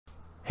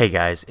Hey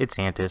guys, it's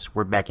Antusj.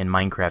 We're back in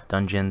Minecraft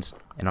Dungeons,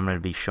 and I'm going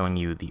to be showing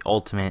you the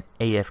ultimate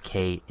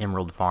AFK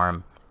emerald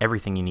farm,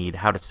 everything you need,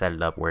 how to set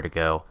it up, where to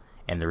go,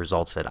 and the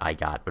results that I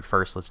got. But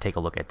first, let's take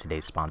a look at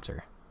today's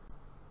sponsor.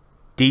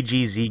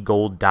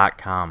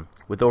 DGZGold.com.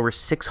 With over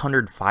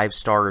 600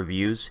 5-star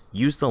reviews,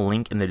 use the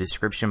link in the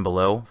description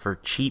below for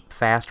cheap,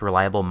 fast,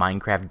 reliable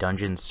Minecraft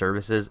dungeon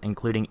services,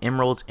 including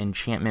emeralds,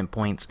 enchantment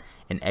points,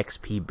 and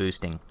XP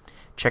boosting.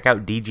 Check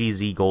out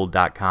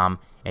DGZGold.com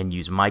and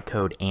use my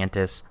code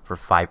ANTUS for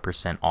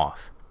 5%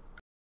 off.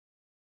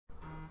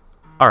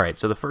 Alright,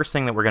 so the first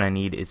thing that we're going to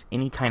need is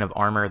any kind of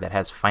armor that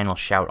has Final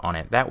Shout on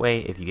it. That way,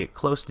 if you get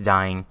close to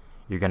dying,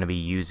 you're going to be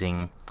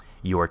using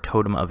your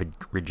Totem of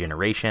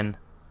Regeneration.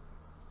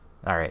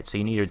 Alright, so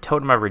you need a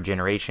Totem of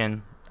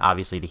Regeneration,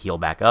 obviously to heal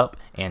back up,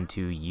 and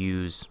to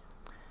use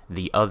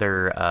the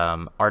other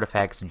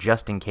artifacts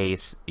just in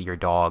case your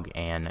dog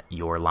and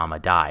your llama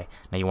die.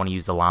 Now you want to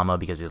use the llama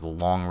because it's a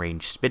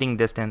long-range spitting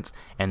distance,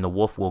 and the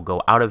wolf will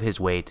go out of his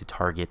way to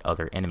target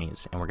other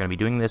enemies. And we're going to be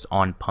doing this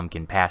on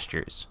pumpkin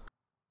pastures.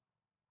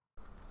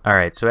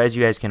 Alright, so as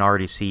you guys can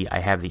already see,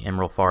 I have the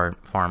emerald farm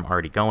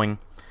already going.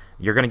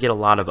 You're going to get a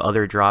lot of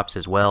other drops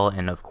as well,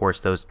 and of course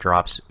those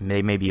drops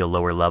may be a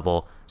lower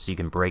level, so you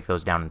can break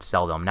those down and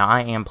sell them. Now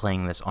I am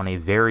playing this on a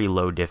very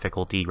low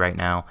difficulty right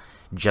now,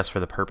 just for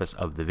the purpose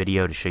of the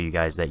video, to show you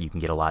guys that you can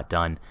get a lot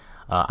done.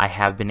 I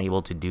have been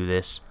able to do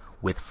this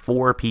with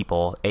 4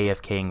 people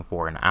AFKing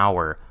for an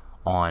hour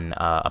on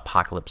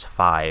Apocalypse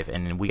 5,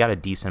 and we got a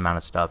decent amount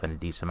of stuff and a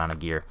decent amount of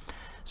gear.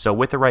 So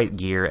with the right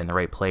gear and the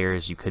right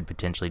players, you could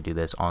potentially do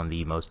this on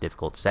the most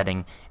difficult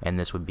setting, and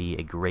this would be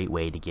a great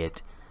way to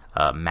get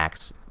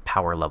max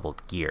power level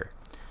gear.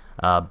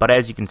 But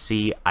as you can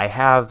see, I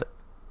have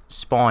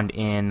spawned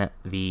in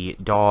the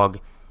dog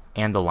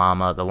and the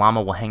llama. The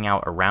llama will hang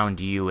out around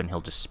you and he'll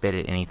just spit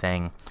at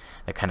anything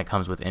that kind of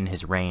comes within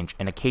his range,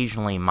 and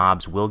occasionally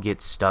mobs will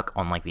get stuck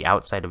on like the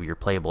outside of your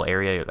playable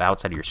area, the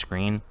outside of your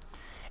screen,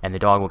 and the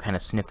dog will kind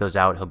of sniff those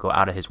out. He'll go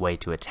out of his way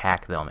to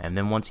attack them, and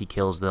then once he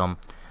kills them,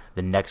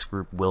 the next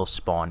group will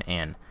spawn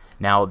in.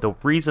 Now the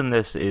reason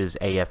this is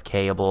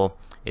AFKable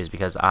is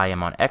because I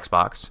am on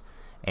Xbox,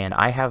 and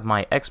I have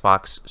my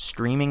Xbox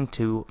streaming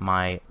to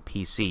my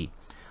PC.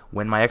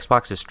 When my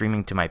Xbox is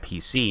streaming to my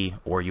PC,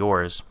 or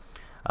yours,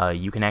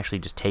 you can actually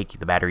just take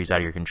the batteries out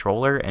of your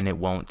controller and it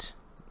won't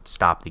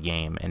stop the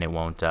game, and it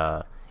won't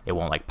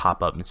like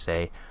pop up and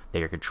say that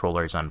your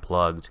controller is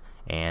unplugged.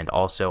 And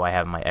also I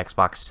have my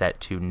Xbox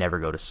set to never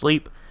go to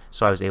sleep,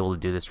 so I was able to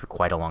do this for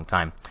quite a long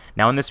time.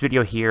 Now in this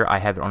video here, I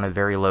have it on a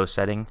very low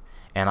setting,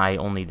 and I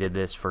only did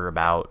this for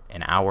about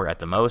an hour at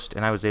the most,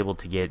 and I was able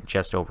to get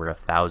just over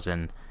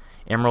 1,000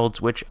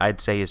 emeralds, which I'd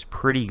say is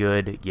pretty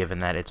good given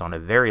that it's on a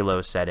very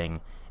low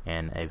setting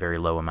and a very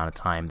low amount of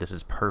time. This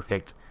is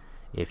perfect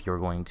if you're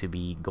going to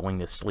be going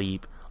to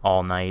sleep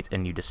all night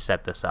and you just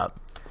set this up.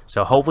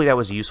 So hopefully that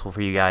was useful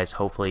for you guys.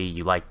 Hopefully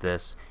you liked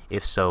this.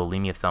 If so,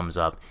 leave me a thumbs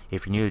up.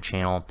 If you're new to the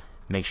channel,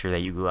 make sure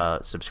that you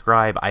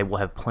subscribe. I will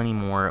have plenty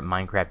more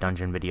Minecraft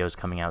dungeon videos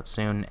coming out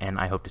soon, and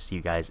I hope to see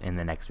you guys in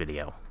the next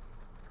video.